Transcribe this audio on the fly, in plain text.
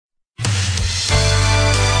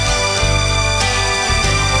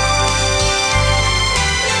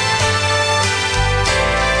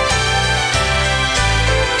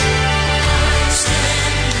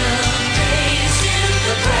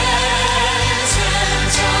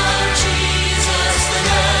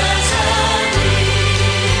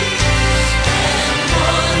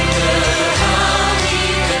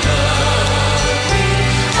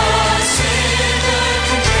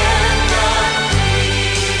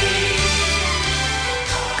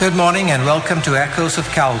Good morning and welcome to Echoes of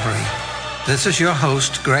Calvary. This is your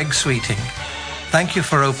host, Greg Sweeting. Thank you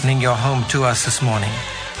for opening your home to us this morning.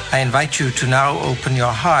 I invite you to now open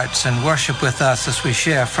your hearts and worship with us as we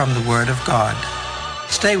share from the Word of God.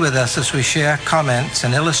 Stay with us as we share comments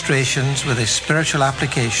and illustrations with a spiritual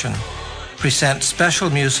application, present special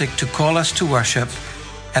music to call us to worship,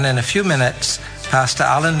 and in a few minutes, Pastor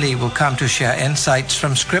Alan Lee will come to share insights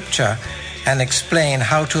from Scripture and explain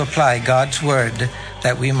how to apply God's Word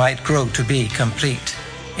that we might grow to be complete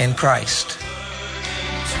in Christ.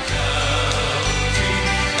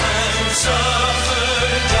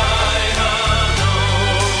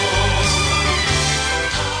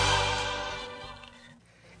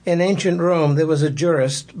 In ancient Rome, there was a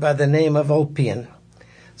jurist by the name of Ulpian.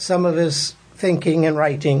 Some of his thinking and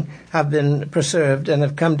writing have been preserved and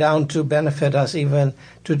have come down to benefit us even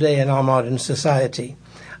today in our modern society.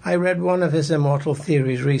 I read one of his immortal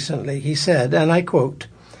theories recently. He said, and I quote,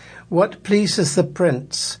 "What pleases the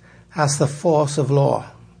prince has the force of law.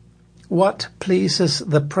 What pleases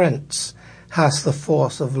the prince has the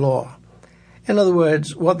force of law." In other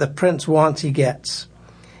words, what the prince wants, he gets.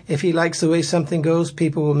 If he likes the way something goes,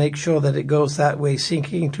 people will make sure that it goes that way,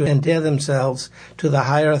 seeking to endear themselves to the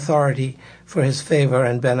higher authority for his favor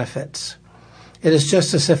and benefits. It is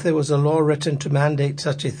just as if there was a law written to mandate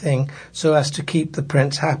such a thing so as to keep the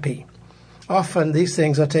prince happy. Often these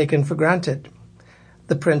things are taken for granted.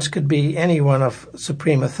 The prince could be anyone of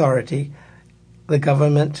supreme authority, the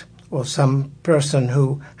government, or some person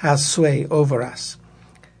who has sway over us.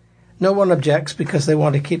 No one objects because they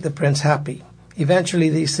want to keep the prince happy. Eventually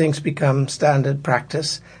these things become standard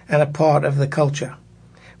practice and a part of the culture.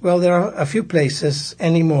 Well, there are a few places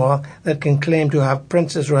anymore that can claim to have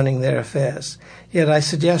princes running their affairs. Yet I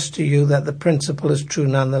suggest to you that the principle is true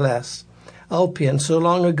nonetheless. Ulpian so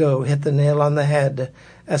long ago hit the nail on the head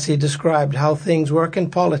as he described how things work in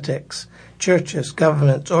politics, churches,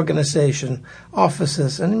 governments, organizations,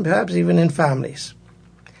 offices, and perhaps even in families.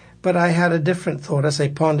 But I had a different thought as I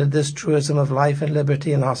pondered this truism of life and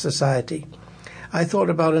liberty in our society. I thought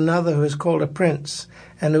about another who is called a prince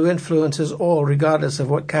and who influences all regardless of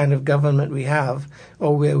what kind of government we have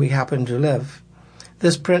or where we happen to live.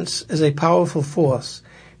 This prince is a powerful force.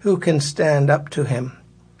 Who can stand up to him?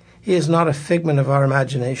 He is not a figment of our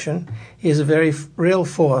imagination. He is a very real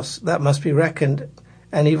force that must be reckoned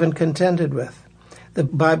and even contended with. The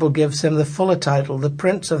Bible gives him the fuller title, the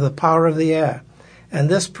Prince of the Power of the Air. And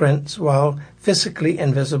this prince, while physically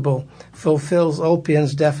invisible, fulfills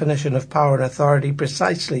Ulpian's definition of power and authority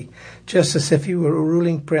precisely, just as if he were a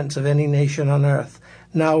ruling prince of any nation on earth,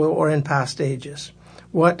 now or in past ages.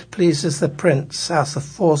 What pleases the prince has the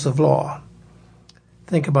force of law.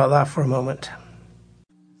 Think about that for a moment.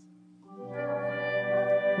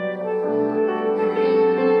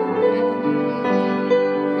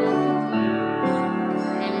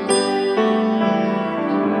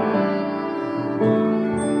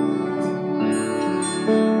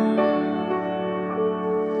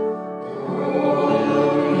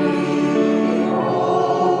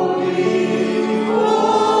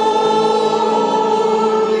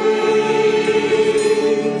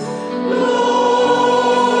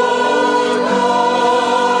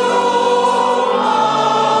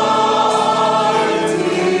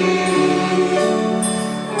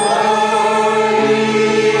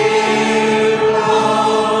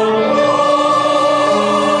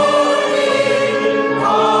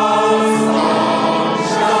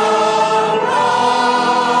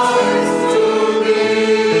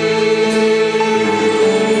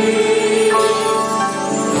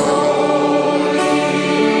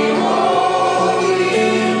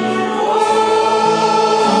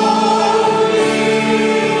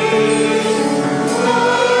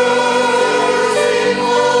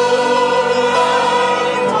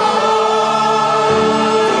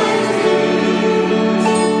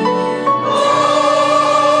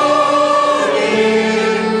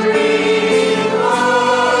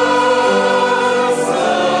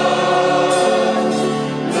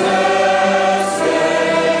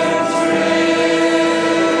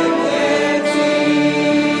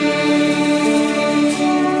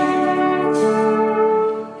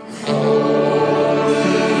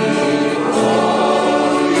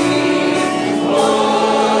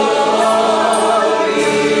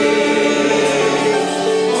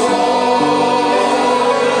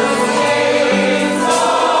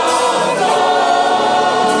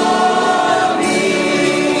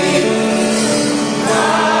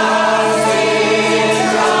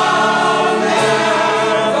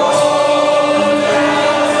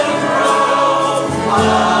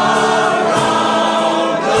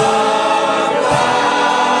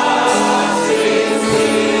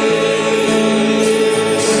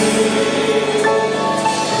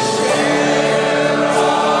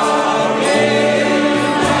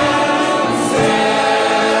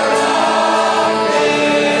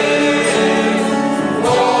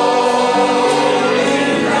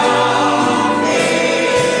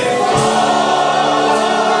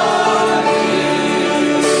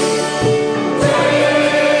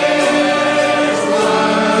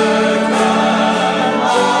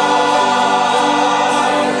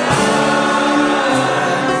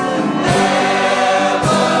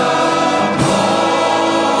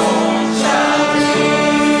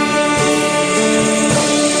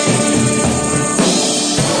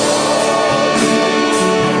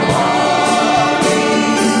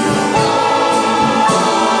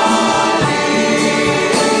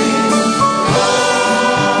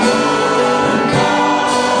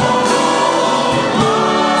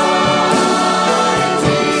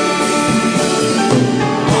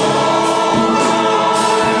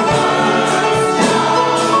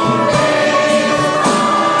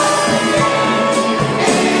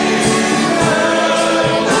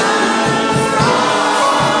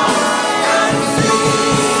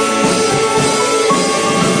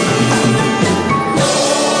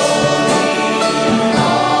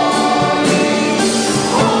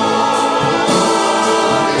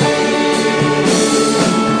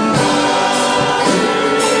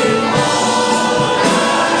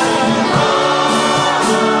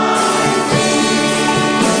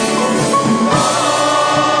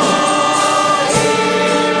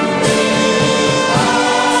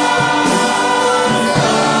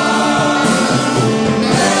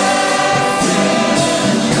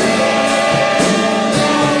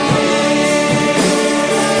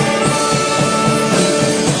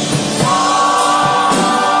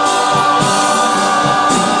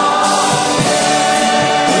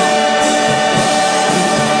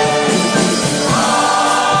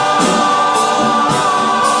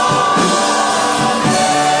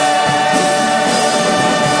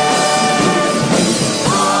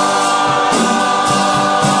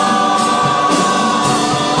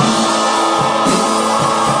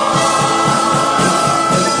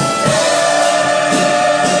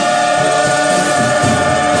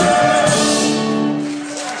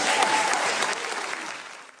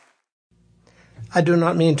 I do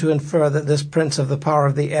not mean to infer that this prince of the power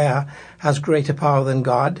of the air has greater power than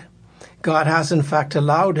God. God has in fact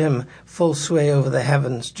allowed him full sway over the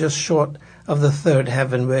heavens, just short of the third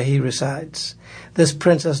heaven where he resides. This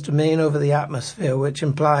prince has domain over the atmosphere, which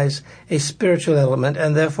implies a spiritual element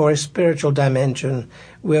and therefore a spiritual dimension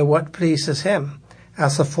where what pleases him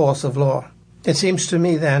has the force of law. It seems to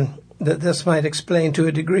me then that this might explain to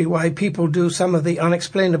a degree why people do some of the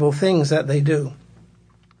unexplainable things that they do.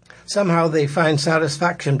 Somehow they find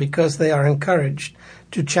satisfaction because they are encouraged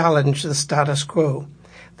to challenge the status quo.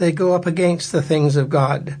 They go up against the things of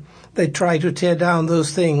God. They try to tear down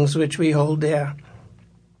those things which we hold dear.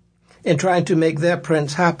 In trying to make their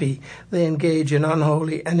prince happy, they engage in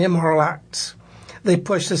unholy and immoral acts. They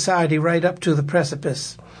push society right up to the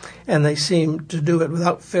precipice, and they seem to do it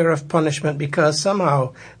without fear of punishment because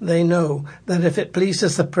somehow they know that if it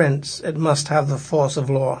pleases the prince, it must have the force of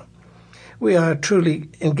law. We are truly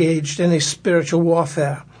engaged in a spiritual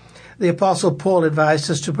warfare. The Apostle Paul advised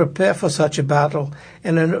us to prepare for such a battle,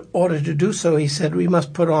 and in order to do so, he said, we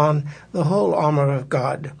must put on the whole armor of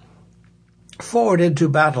God. Forward into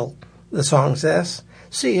battle, the song says.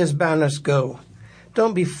 See his banners go.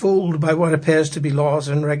 Don't be fooled by what appears to be laws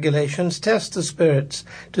and regulations. Test the spirits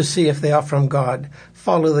to see if they are from God.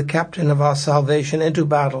 Follow the captain of our salvation into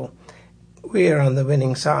battle. We are on the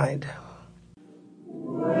winning side.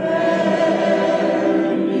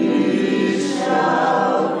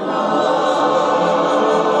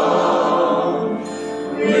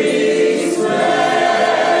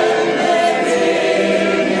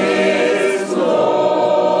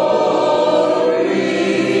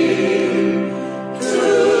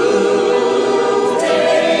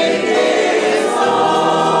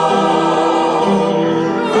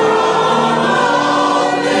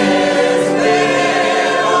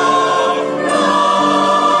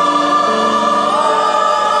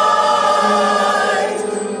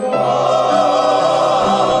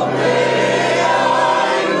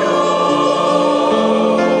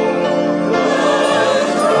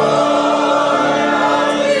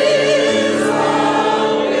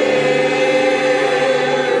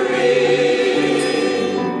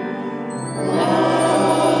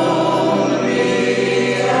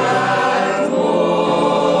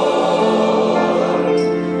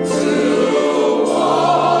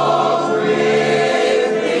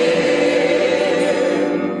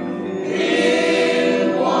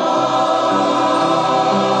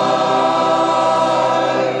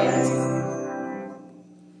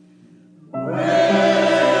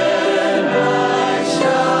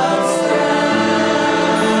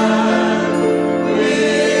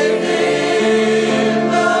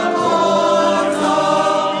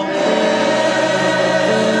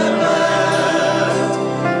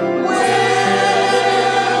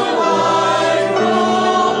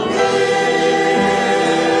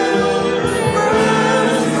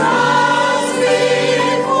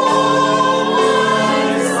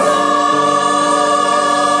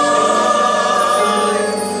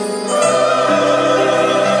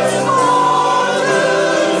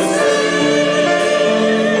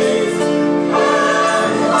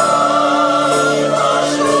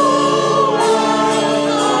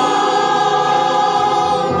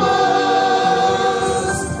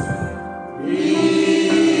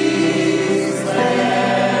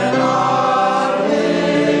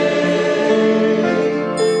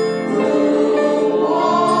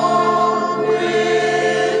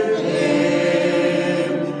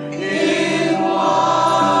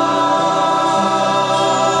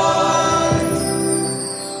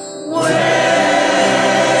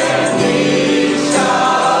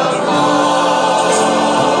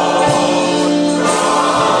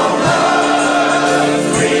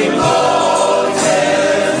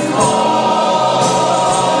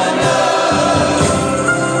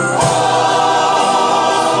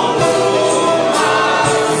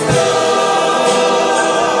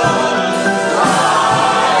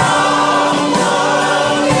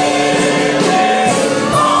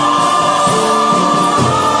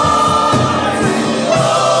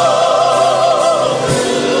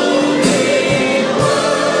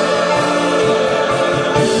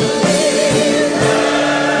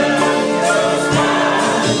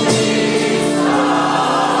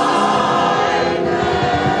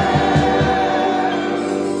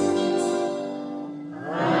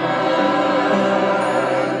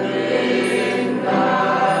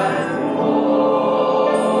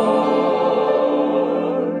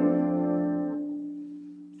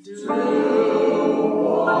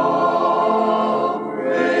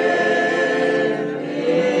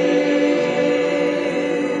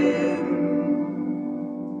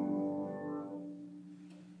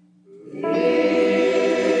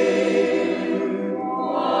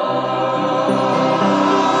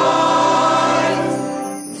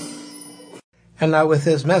 And now with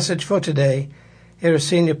his message for today, here is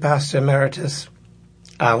Senior Pastor Emeritus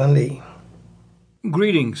Alan Lee.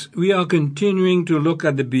 Greetings. We are continuing to look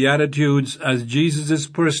at the Beatitudes as Jesus'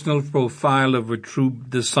 personal profile of a true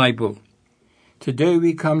disciple. Today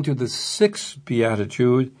we come to the 6th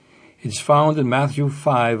Beatitude. It's found in Matthew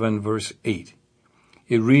 5 and verse 8.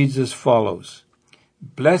 It reads as follows: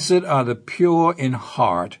 Blessed are the pure in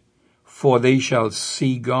heart, for they shall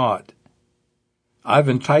see God. I've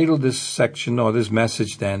entitled this section or this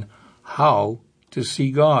message then, How to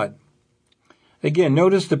See God. Again,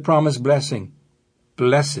 notice the promised blessing,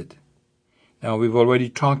 blessed. Now, we've already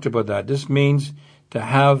talked about that. This means to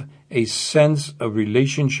have a sense of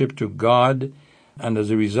relationship to God, and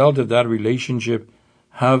as a result of that relationship,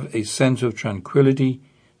 have a sense of tranquility,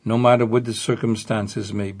 no matter what the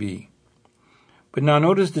circumstances may be. But now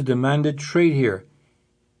notice the demanded trait here,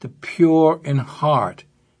 the pure in heart.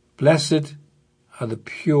 Blessed are the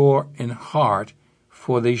pure in heart,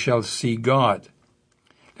 for they shall see God.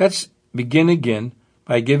 Let's begin again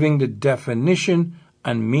by giving the definition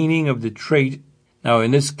and meaning of the trait. Now,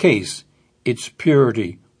 in this case, it's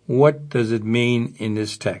purity. What does it mean in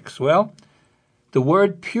this text? Well, the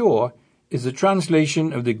word pure is a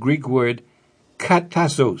translation of the Greek word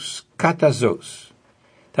katazos. Katazos.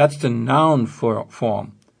 That's the noun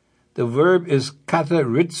form. The verb is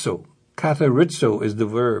katarizo. Katarizo is the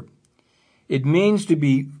verb. It means to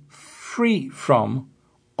be free from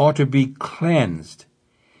or to be cleansed.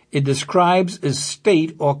 It describes a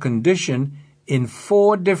state or condition in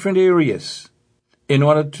 4 different areas in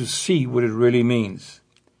order to see what it really means.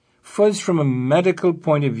 First, from a medical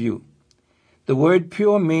point of view, the word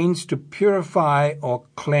pure means to purify or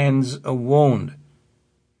cleanse a wound.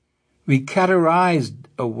 We cauterized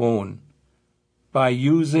a wound by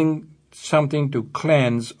using something to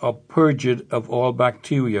cleanse or purge it of all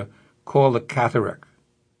bacteria called a cataract.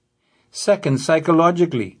 Second,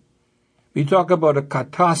 psychologically, we talk about a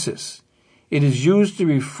katasis. It is used to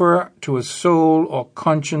refer to a soul or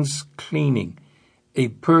conscience cleaning, a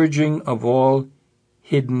purging of all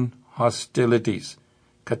hidden hostilities.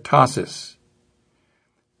 Katasis.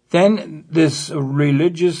 Then this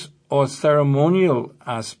religious or ceremonial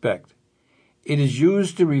aspect. It is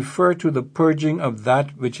used to refer to the purging of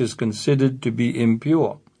that which is considered to be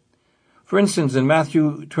impure. For instance, in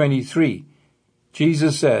Matthew 23,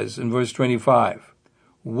 Jesus says in verse 25,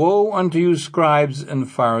 Woe unto you, scribes and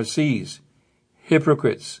Pharisees,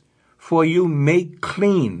 hypocrites, for you make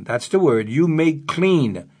clean, that's the word, you make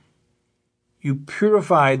clean. You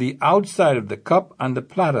purify the outside of the cup and the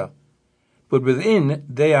platter, but within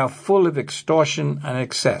they are full of extortion and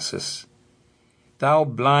excesses. Thou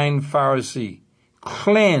blind Pharisee,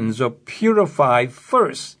 cleanse or purify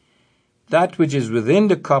first that which is within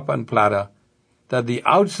the cup and platter, that the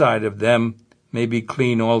outside of them may be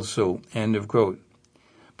clean also. End of quote.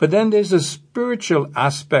 But then there's a spiritual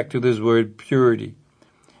aspect to this word purity,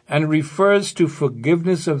 and it refers to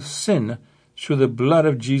forgiveness of sin through the blood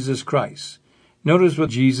of Jesus Christ. Notice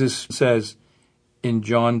what Jesus says in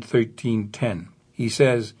John 13:10. He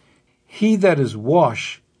says, He that is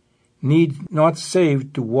washed needs not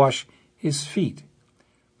save to wash his feet,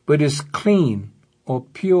 but is clean or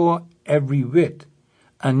pure every whit.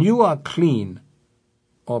 And you are clean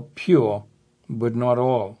or pure, but not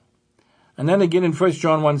all. And then again in 1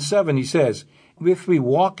 John 1:7 he says, If we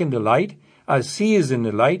walk in the light, as he is in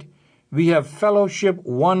the light, we have fellowship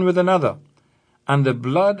one with another, and the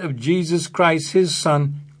blood of Jesus Christ his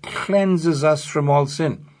Son cleanses us from all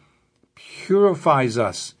sin, purifies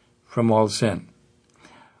us from all sin.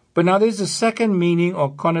 But now there's a second meaning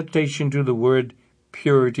or connotation to the word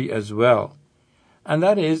purity as well, and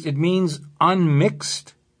that is it means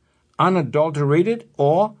unmixed, unadulterated,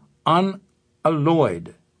 or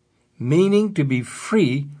unalloyed, meaning to be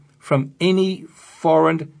free from any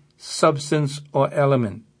foreign substance or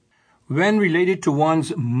element. When related to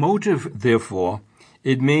one's motive, therefore,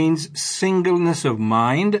 it means singleness of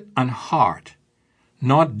mind and heart,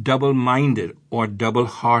 not double-minded or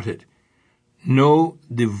double-hearted, no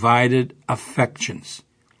divided affections.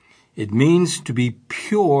 It means to be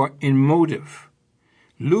pure in motive.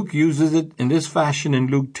 Luke uses it in this fashion in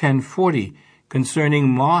Luke 10:40 concerning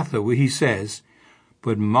Martha, where he says,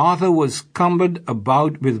 But Martha was cumbered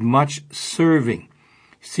about with much serving.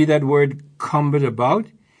 See that word cumbered about?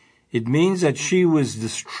 It means that she was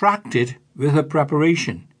distracted with her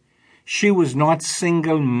preparation. She was not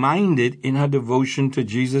single-minded in her devotion to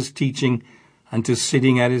Jesus' teaching and to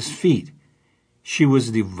sitting at his feet. She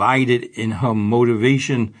was divided in her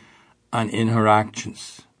motivation and in her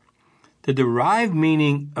actions. The derived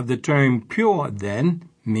meaning of the term pure, then,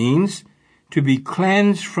 means to be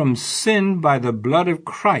cleansed from sin by the blood of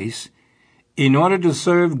Christ in order to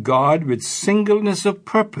serve God with singleness of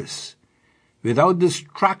purpose, without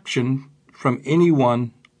distraction from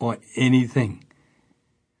anyone or anything.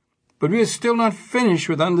 But we are still not finished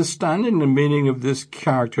with understanding the meaning of this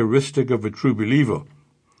characteristic of a true believer.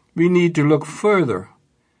 We need to look further.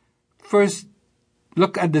 First,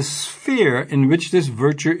 look at the sphere in which this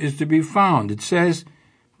virtue is to be found. It says,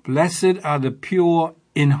 "Blessed are the pure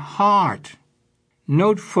in heart."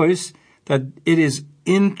 Note first that it is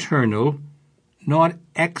internal, not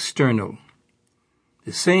external.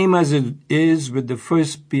 The same as it is with the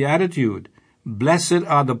first beatitude, "Blessed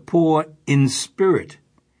are the poor in spirit."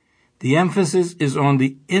 The emphasis is on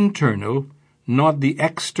the internal, not the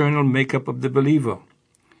external makeup of the believer.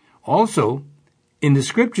 Also, in the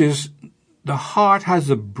scriptures, the heart has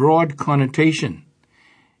a broad connotation.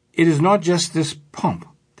 It is not just this pump,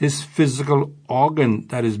 this physical organ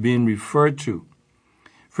that is being referred to.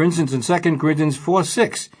 For instance, in 2 Corinthians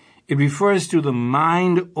 4:6, it refers to the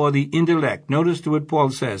mind or the intellect. Notice what Paul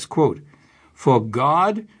says, quote, "For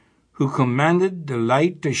God, who commanded the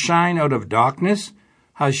light to shine out of darkness,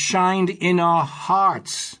 has shined in our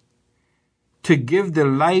hearts to give the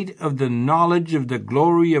light of the knowledge of the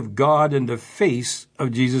glory of God in the face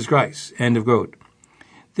of Jesus Christ." End of quote.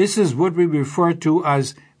 This is what we refer to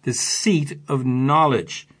as the seat of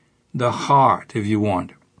knowledge, the heart, if you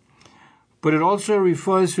want. But it also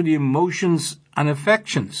refers to the emotions and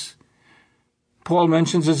affections. Paul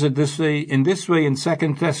mentions this in this way in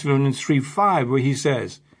 2 Thessalonians 3:5, where he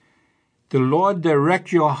says, "The Lord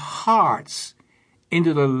direct your hearts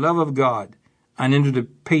into the love of God and into the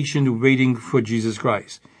patient waiting for Jesus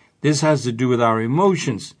Christ." This has to do with our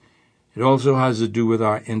emotions. It also has to do with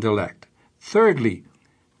our intellect. Thirdly,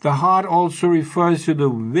 the heart also refers to the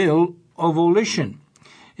will or volition.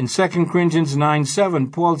 In 2 Corinthians 9:7,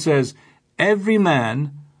 Paul says, "Every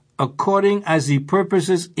man, according as he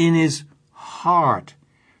purposes in his heart,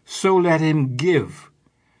 so let him give,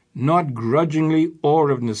 not grudgingly or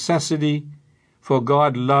of necessity, for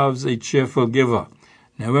God loves a cheerful giver."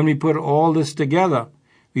 Now, when we put all this together,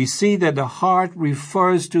 we see that the heart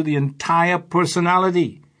refers to the entire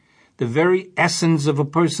personality, the very essence of a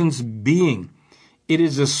person's being. It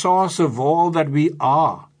is the source of all that we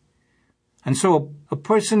are. And so a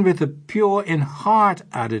person with a pure in heart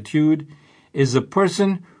attitude is a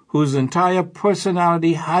person whose entire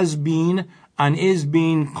personality has been and is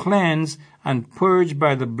being cleansed and purged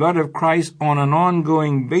by the blood of Christ on an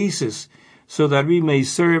ongoing basis, so that we may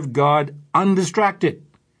serve God undistracted,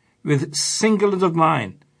 with singleness of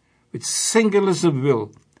mind, with singleness of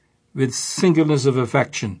will, with singleness of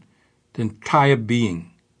affection, the entire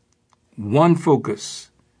being. One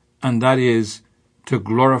focus, and that is to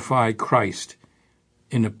glorify Christ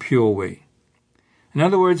in a pure way. In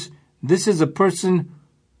other words, this is a person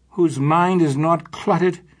whose mind is not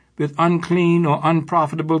cluttered with unclean or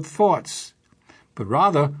unprofitable thoughts, but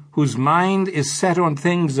rather whose mind is set on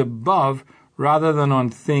things above rather than on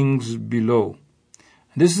things below.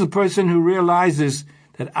 And this is a person who realizes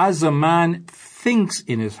that as a man thinks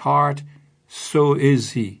in his heart, so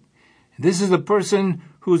is he. This is a person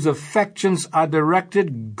whose affections are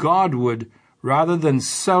directed Godward rather than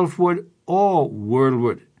selfward or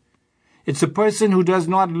worldward. It's a person who does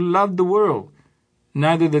not love the world,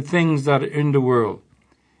 neither the things that are in the world.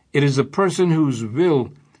 It is a person whose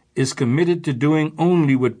will is committed to doing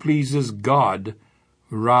only what pleases God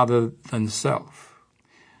rather than self.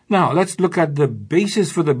 Now, let's look at the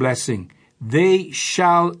basis for the blessing. They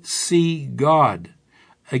shall see God.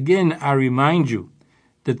 Again, I remind you,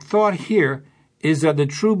 the thought here is that the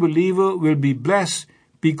true believer will be blessed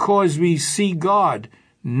because we see God,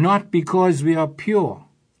 not because we are pure.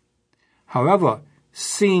 However,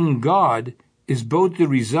 seeing God is both the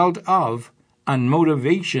result of and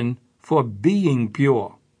motivation for being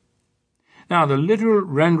pure. Now, the literal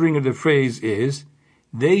rendering of the phrase is,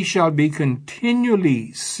 they shall be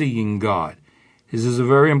continually seeing God. This is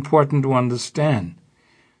very important to understand.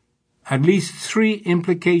 At least three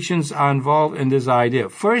implications are involved in this idea.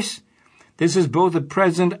 First, this is both a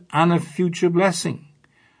present and a future blessing.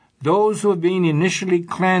 Those who have been initially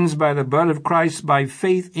cleansed by the blood of Christ by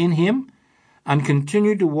faith in him and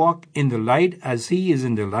continue to walk in the light as he is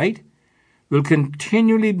in the light will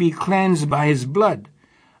continually be cleansed by his blood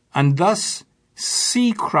and thus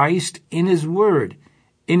see Christ in his word,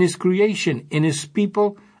 in his creation, in his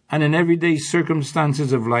people, and in everyday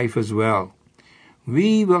circumstances of life as well.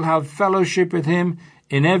 We will have fellowship with him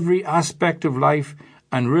in every aspect of life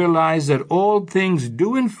and realize that all things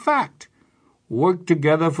do in fact work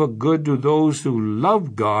together for good to those who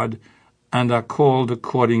love God and are called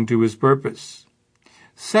according to his purpose.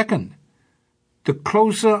 Second, the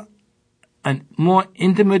closer and more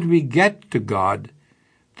intimate we get to God,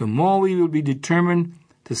 the more we will be determined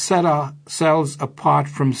to set ourselves apart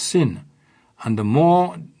from sin. And the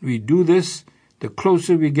more we do this, the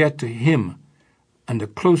closer we get to Him. And the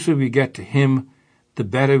closer we get to Him, the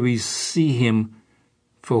better we see Him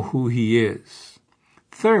for who He is.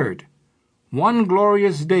 Third, one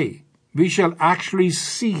glorious day, we shall actually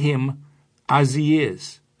see Him as He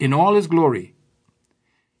is, in all His glory.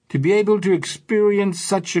 To be able to experience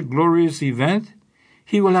such a glorious event,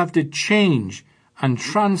 He will have to change and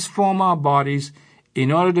transform our bodies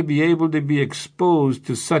in order to be able to be exposed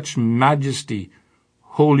to such majesty,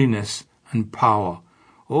 holiness, and power.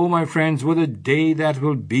 Oh, my friends, what a day that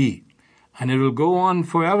will be, and it will go on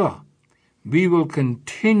forever. We will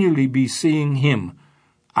continually be seeing Him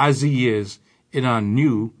as He is in our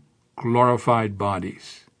new glorified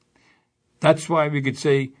bodies. That's why we could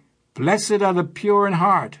say, "Blessed are the pure in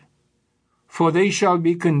heart, for they shall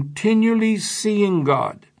be continually seeing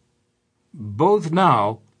God, both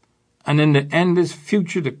now and in the endless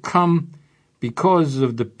future to come, because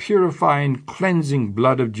of the purifying, cleansing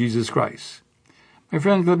blood of Jesus Christ." My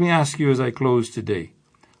friends, let me ask you as I close today,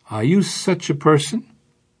 are you such a person?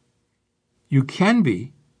 You can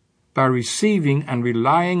be by receiving and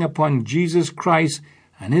relying upon Jesus Christ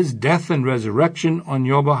and His death and resurrection on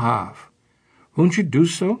your behalf. Won't you do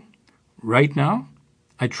so right now?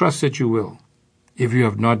 I trust that you will, if you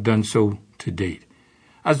have not done so to date.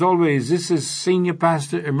 As always, this is Senior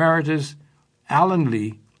Pastor Emeritus Alan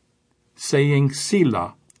Lee saying,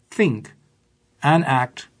 Selah, think and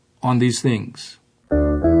act on these things.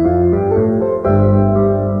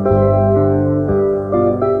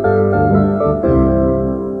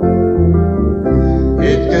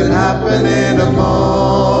 It could happen in a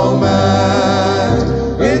moment,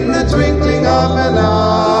 in the twinkling of an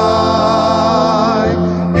eye.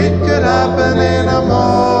 It could happen in a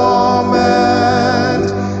moment.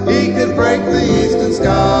 He could break the eastern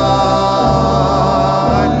sky.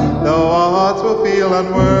 Though our hearts will feel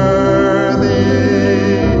unworthy,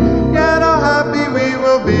 yet how happy we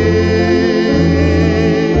will be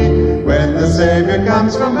when the Savior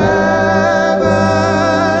comes from heaven,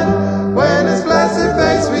 when His blessed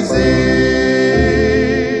face we see.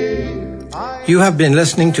 You have been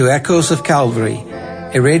listening to Echoes of Calvary,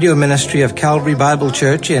 a radio ministry of Calvary Bible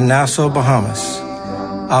Church in Nassau, Bahamas.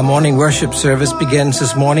 Our morning worship service begins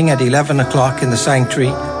this morning at 11 o'clock in the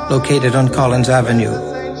sanctuary located on Collins Avenue.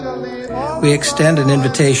 We extend an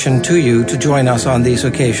invitation to you to join us on these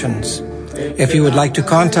occasions. If you would like to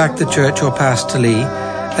contact the church or Pastor Lee,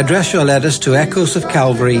 address your letters to Echoes of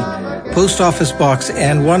Calvary, Post Office Box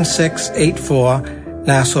N1684,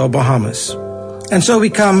 Nassau, Bahamas. And so we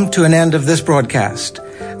come to an end of this broadcast.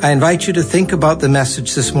 I invite you to think about the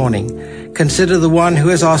message this morning. Consider the one who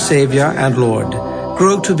is our Savior and Lord.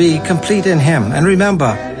 Grow to be complete in Him. And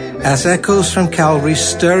remember, as echoes from Calvary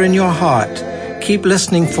stir in your heart, keep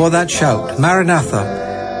listening for that shout,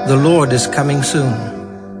 Maranatha, the Lord is coming soon.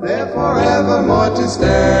 Therefore evermore to stay.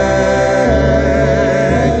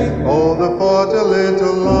 Hold the fort a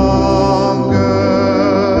little longer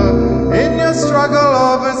in your struggle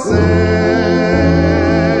over sin.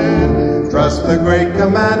 Trust the great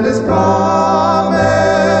commander's promise.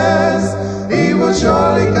 He will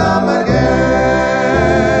surely come again.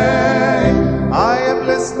 I am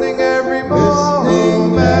listening every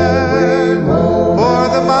moment for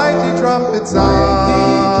the mighty trumpet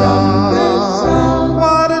sound.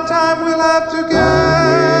 What a time we'll have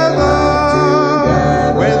together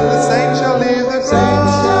when the saints shall leave the ground,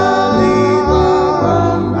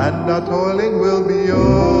 and our toiling will be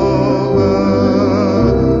over,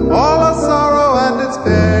 all our sorrow and its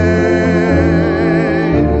pain.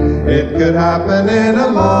 It could happen in a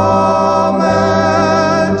moment.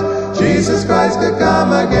 Jesus Christ could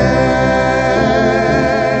come again.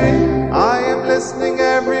 I am listening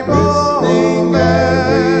every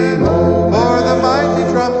moment for the mighty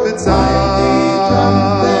trumpet sound.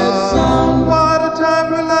 What a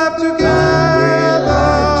time we'll have together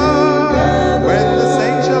when the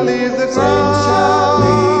saints shall leave the ground,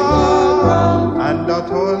 and our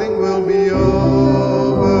toiling will be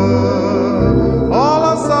over, all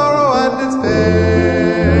our sorrow and its pain.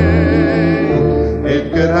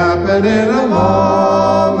 It could happen in a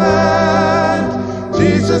moment.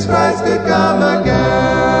 Jesus Christ could come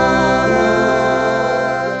again.